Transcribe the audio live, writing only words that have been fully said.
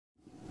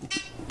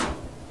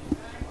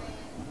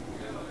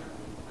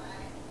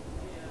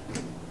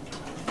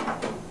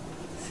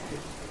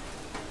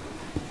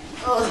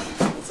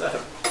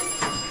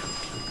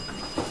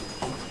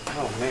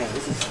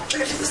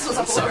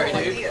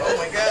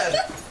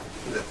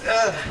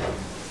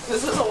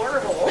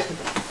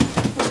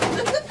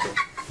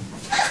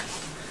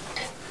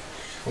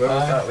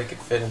Whoever thought we could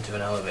fit into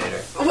an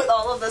elevator with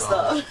all of this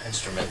stuff.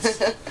 Instruments is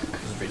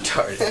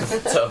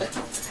retarded. So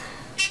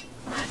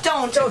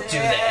don't do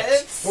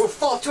that. We'll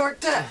fall to our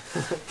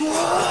death.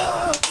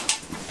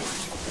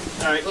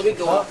 Alright, let me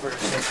go up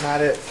first. That's not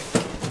it.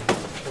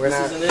 This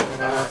isn't it?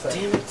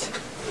 Damn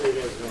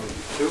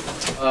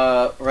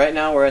it. Right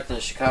now we're at the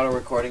Chicago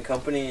Recording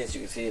Company. As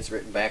you can see, it's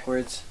written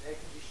backwards. Hey,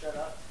 could you shut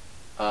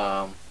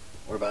up?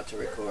 We're about to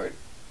record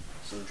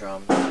some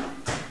drums.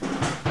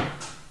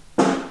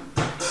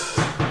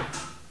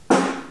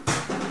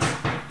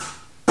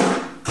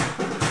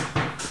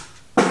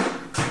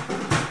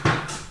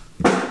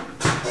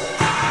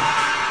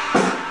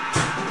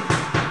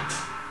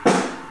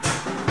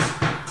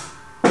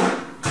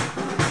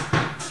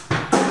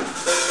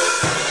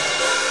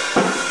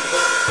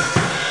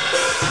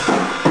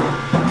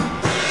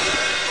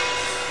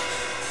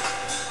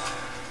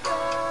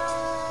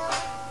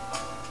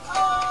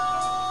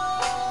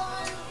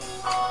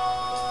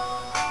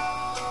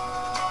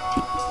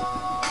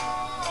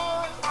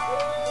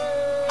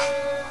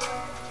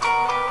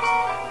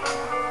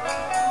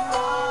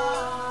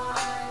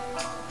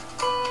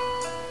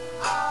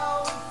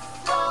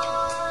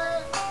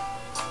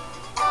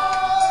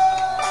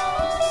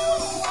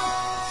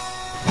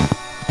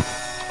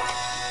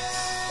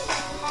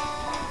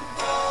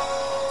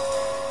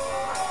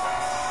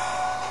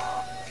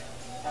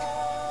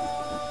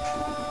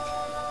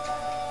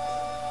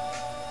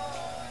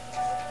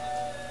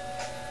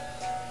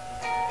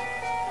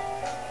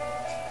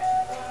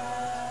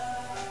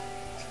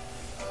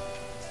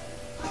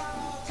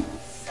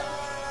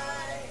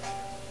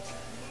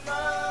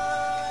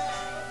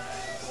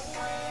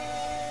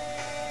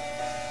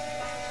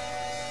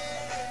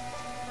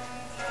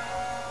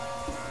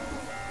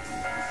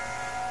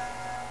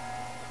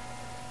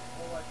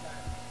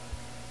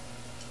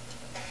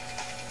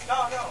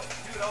 No,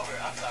 do it over.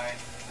 I'm sorry.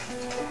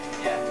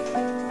 Yeah.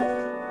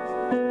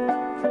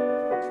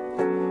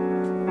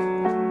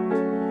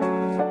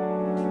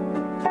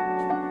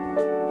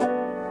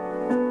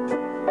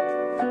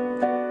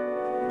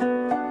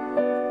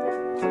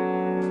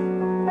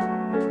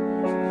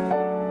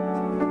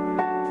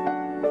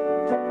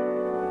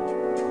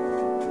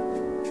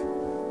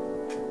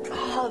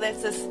 Oh, that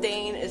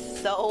sustain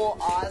is so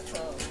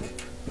awesome.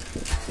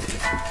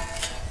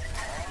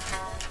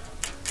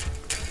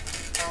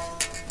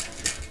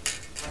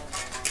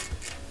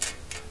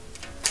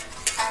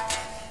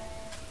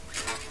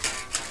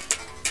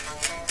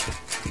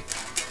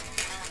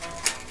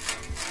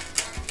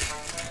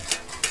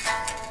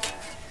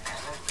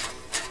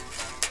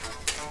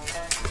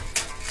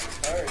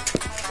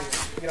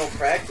 You don't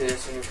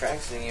practice. When you're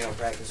practicing, you don't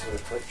practice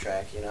with a click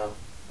track, you know.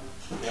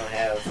 You don't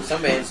have...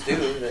 Some bands do,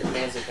 the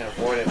bands that can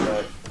afford it,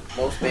 but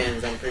most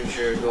bands, I'm pretty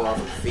sure, go off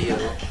of feel.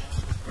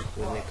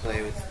 When they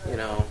play with, you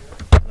know,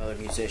 another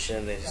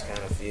musician, they just kind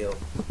of feel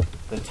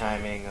the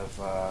timing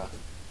of,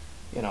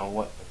 you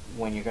know,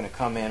 when you're going to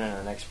come in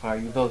the next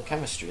part. You build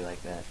chemistry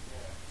like that.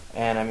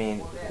 And, I mean,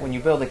 when you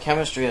build the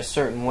chemistry a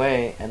certain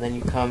way, and then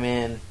you come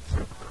in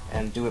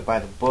and do it by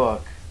the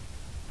book,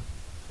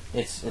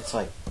 it's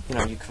like, you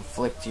know, you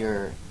conflict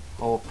your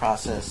whole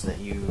process that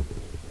you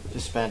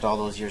just spent all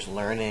those years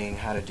learning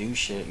how to do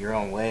shit your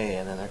own way,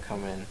 and then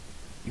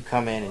you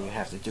come in and you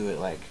have to do it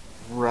like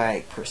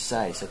right,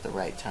 precise at the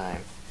right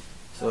time.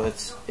 So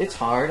it's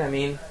hard. I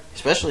mean,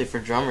 especially for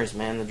drummers,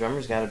 man. The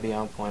drummers got to be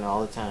on point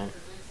all the time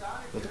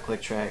with the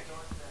click track.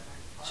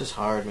 It's just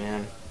hard,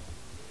 man.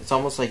 It's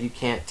almost like you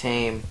can't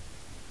tame.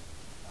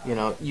 You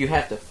know, you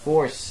have to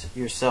force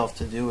yourself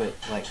to do it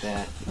like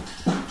that.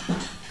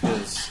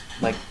 Because,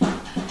 like,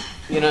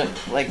 you know,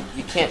 like,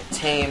 you can't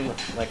tame,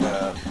 like,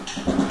 a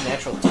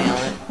natural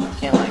talent. You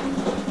can't, like,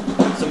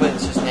 somebody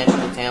that's just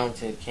naturally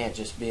talented can't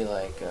just be,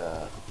 like,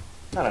 I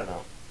don't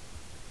know.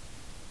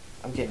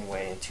 I'm getting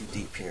way in too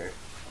deep here.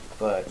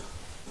 But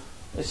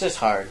it's just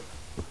hard.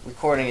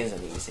 Recording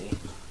isn't easy.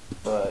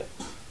 But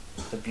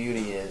the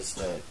beauty is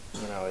that,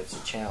 you know, it's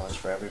a challenge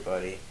for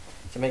everybody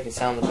to make it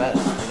sound the best.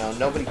 You know,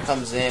 nobody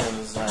comes in and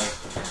is like,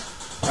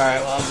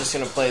 alright, well, I'm just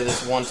going to play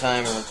this one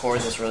time and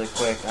record this really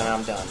quick, and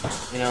I'm done.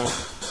 You know,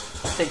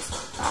 it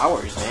takes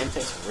hours, man. It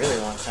takes a really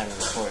long time to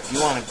record. If you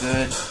want a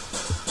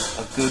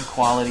good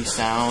quality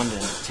sound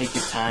and take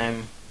your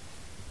time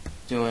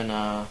doing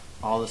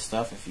all this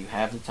stuff, if you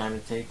have the time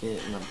to take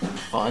it and the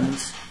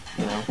funds,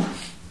 you know,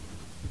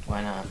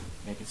 why not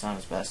make it sound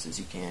as best as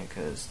you can,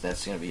 because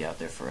that's going to be out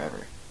there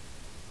forever.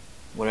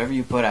 Whatever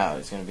you put out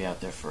is going to be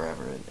out there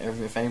forever.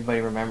 If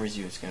anybody remembers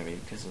you, it's going to be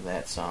because of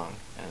that song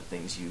and the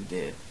things you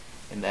did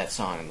in that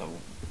song and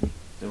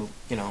the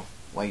you know,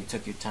 why you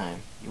took your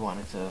time. You want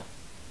it to...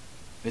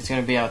 If it's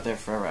going to be out there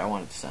forever, I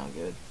want it to sound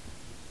good.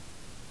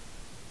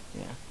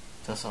 Yeah.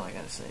 That's all I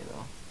got to say,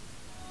 though.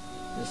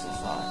 This is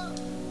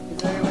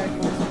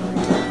thought.